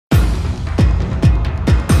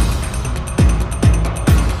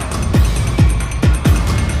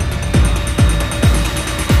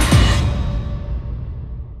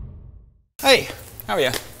How are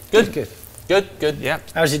you? Good. Good. Good, good. Yeah.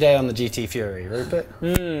 How was your day on the GT Fury, Rupert?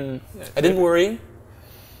 I didn't worry.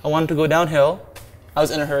 I wanted to go downhill. I was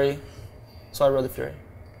in a hurry, so I rode the Fury.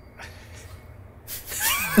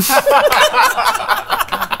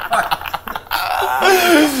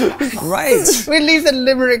 Right. We leave the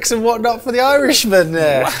limericks and whatnot for the Irishman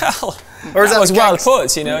there. Well, or that was well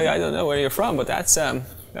put. You know, I don't know where you're from, but that's that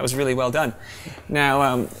was really well done.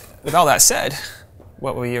 Now, with all that said,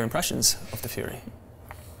 what were your impressions of the Fury?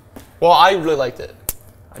 Well, I really liked it.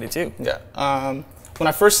 I did too. Yeah. When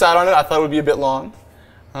I first sat on it, I thought it would be a bit long,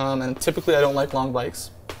 and typically I don't like long bikes.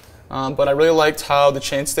 But I really liked how the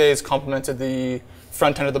chainstays complemented the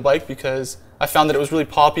front end of the bike, because I found that it was really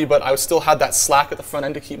poppy, but I still had that slack at the front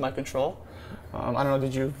end to keep my control. I don't know,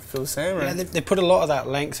 did you feel the same? Or? Yeah, they put a lot of that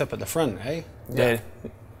length up at the front, eh? Yeah.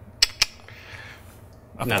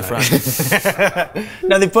 Up no, the front.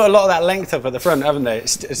 No, they put a lot of that length up at the front, haven't they?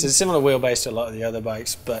 It's a similar wheelbase to a lot of the other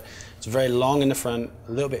bikes, but it's very long in the front,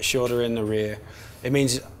 a little bit shorter in the rear. It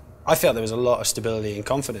means I felt there was a lot of stability and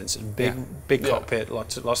confidence. Big cockpit,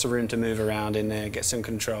 lots of room to move around in there, get some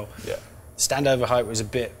control. Yeah. Standover height was a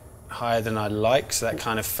bit higher than I'd like, so that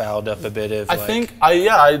kind of fouled up a bit of. I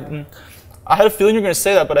had a feeling you were going to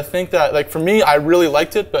say that, but I think that, like, for me, I really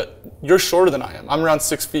liked it, but you're shorter than I am. I'm around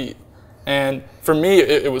 6 feet. And for me,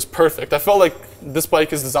 it was perfect. I felt like this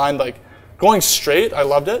bike is designed, like, going straight. I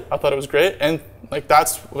loved it. I thought it was great. And, like,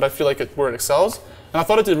 that's what I feel like where it excels. And I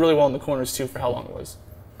thought it did really well in the corners, too, for how long it was.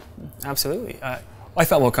 Absolutely. I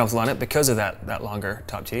felt more comfortable on it because of that longer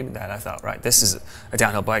top tube. That I thought, right, this is a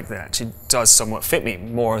downhill bike that actually does somewhat fit me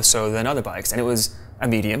more so than other bikes. And it was a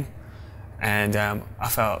medium. And I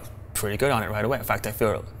felt pretty good on it right away. In fact, I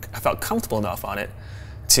felt comfortable enough on it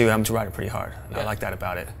to ride it pretty hard. And I like that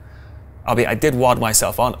about it. Albeit I did wad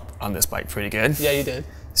myself on this bike pretty good. Yeah, you did.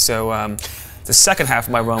 So the second half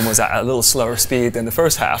of my run was at a little slower speed than the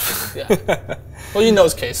first half. Yeah. Well, you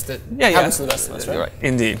nose case that happens to the best of us, right?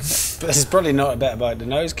 Indeed. But this is probably not a better bike to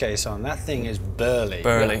nose case on. That thing is burly.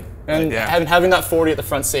 Burly. Yeah. And having that 40 at the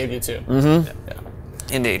front saved you too. Mm-hmm.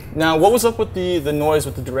 Yeah. Indeed. Now, what was up with the noise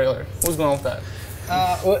with the derailleur? What was going on with that?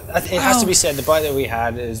 Well, it has to be said, the bike that we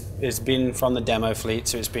had has been from the demo fleet,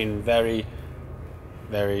 so it's been very,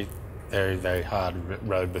 very, very, very hard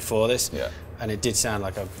road before this. Yeah. And it did sound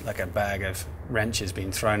like a bag of wrenches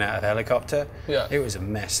being thrown out of a helicopter. Yeah. It was a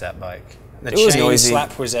mess, that bike. The was chain noisy.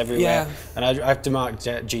 slap was everywhere. Yeah. And I have to mark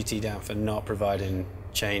GT down for not providing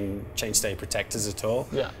chainstay protectors at all.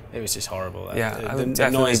 Yeah. It was just horrible. Yeah, I would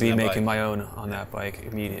definitely be making my own on that bike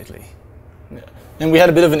immediately. Yeah. And we had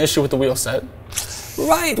a bit of an issue with the wheel set.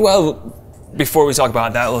 Right, well, before we talk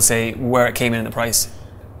about that, we'll say where it came in the price.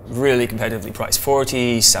 Really competitively priced,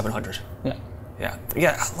 4,700. Yeah.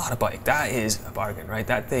 Yeah, a lot of bike. That is a bargain, right?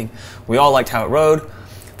 That thing, we all liked how it rode.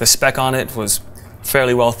 The spec on it was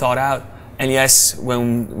fairly well thought out. And yes,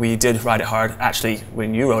 when we did ride it hard, actually,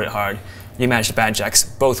 when you rode it hard, you managed to band jacks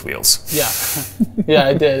both wheels. Yeah. Yeah,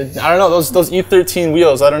 I did. I don't know, those E13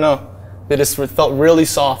 wheels, I don't know. They just felt really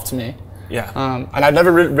soft to me. Yeah. And I've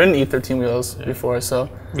never ridden E13 wheels before, so.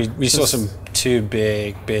 We saw two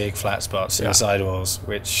big flat spots in the sidewalls,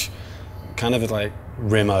 which kind of like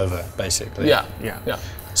rim over, basically. Yeah.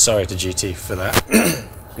 Sorry to GT for that.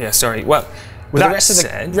 Yeah, sorry. Well, with the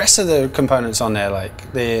that rest of the components on there,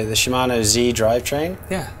 like the Shimano Z drivetrain,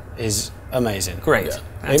 is amazing. Great.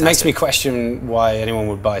 Yeah. It makes me question why anyone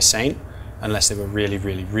would buy Saint unless they were really,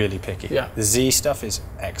 really, really picky. Yeah. The Z stuff is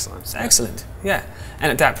excellent. It's excellent. Yeah. And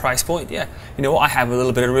at that price point, you know what? I have a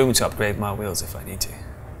little bit of room to upgrade my wheels if I need to.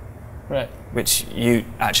 Right. Which you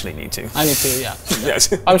actually need to. I need to, yeah.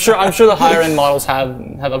 Yes. I'm sure the higher end models have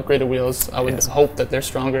upgraded wheels. I would hope that they're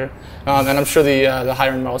stronger, and I'm sure the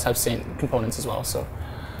higher end models have Saint components as well. So.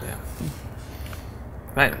 Yeah.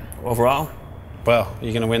 Right. Overall. Well, are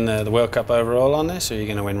you going to win the World Cup overall on this, or are you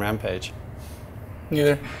going to win Rampage?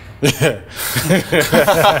 Neither.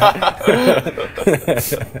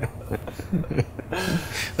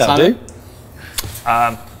 That'll do.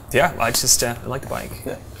 Yeah, I just like the bike.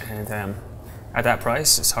 Yeah. And at that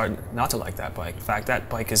price, it's hard not to like that bike. In fact, that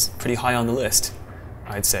bike is pretty high on the list.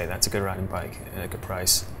 I'd say that's a good riding bike at a good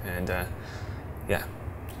price. And yeah,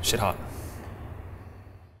 shit hot.